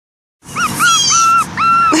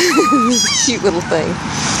Cute little thing.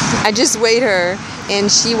 I just weighed her, and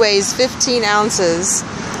she weighs 15 ounces.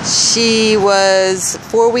 She was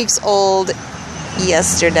 4 weeks old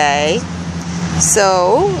yesterday,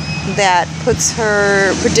 so that puts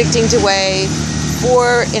her predicting to weigh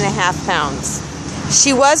 4.5 pounds.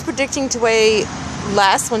 She was predicting to weigh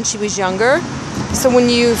less when she was younger, so when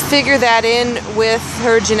you figure that in with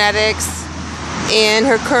her genetics and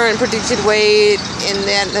her current predicted weight in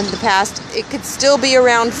the past, it could still be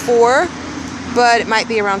around 4, but it might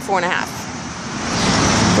be around 4.5.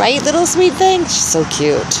 Right, little sweet thing? She's so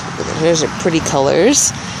cute. Here's her pretty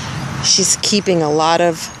colors. She's keeping a lot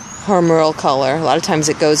of her Merle color. A lot of times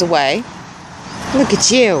it goes away. Look at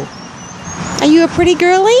you. Are you a pretty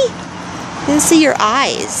girly? Let's see your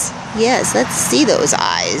eyes. Yes, let's see those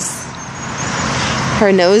eyes.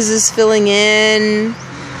 Her nose is filling in.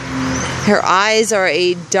 Her eyes are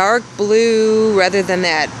a dark blue rather than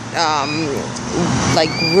that like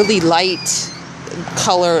really light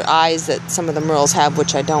color eyes that some of the Merles have,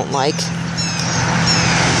 which I don't like.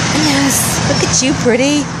 Yes, look at you,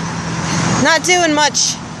 pretty. Not doing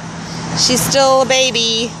much. She's still a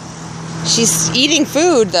baby. She's eating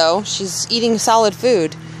food, though. She's eating solid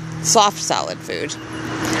food. Soft, solid food.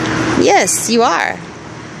 Yes, you are.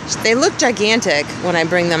 They look gigantic when I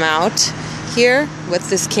bring them out here with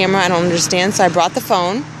this camera. I don't understand, so I brought the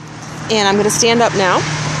phone. And I'm going to stand up now.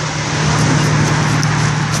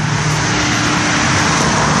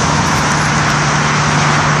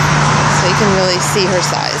 So you can really see her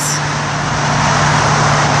size.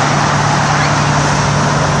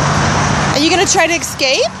 Are you going to try to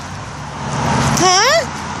escape?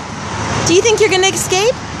 Huh? Do you think you're going to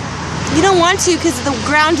escape? You don't want to because the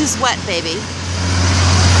ground is wet, baby.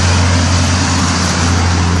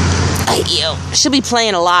 She'll be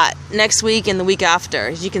playing a lot next week and the week after.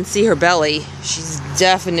 As you can see her belly, she's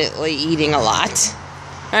definitely eating a lot.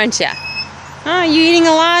 Aren't ya? Are you eating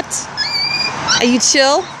a lot? Are you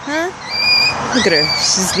chill? Huh? Look at her.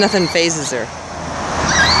 Nothing phases her.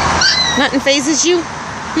 Nothing phases you?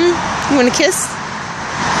 You want a kiss?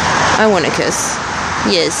 I want a kiss.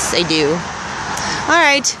 Yes, I do.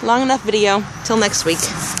 Alright, long enough video. Till next week.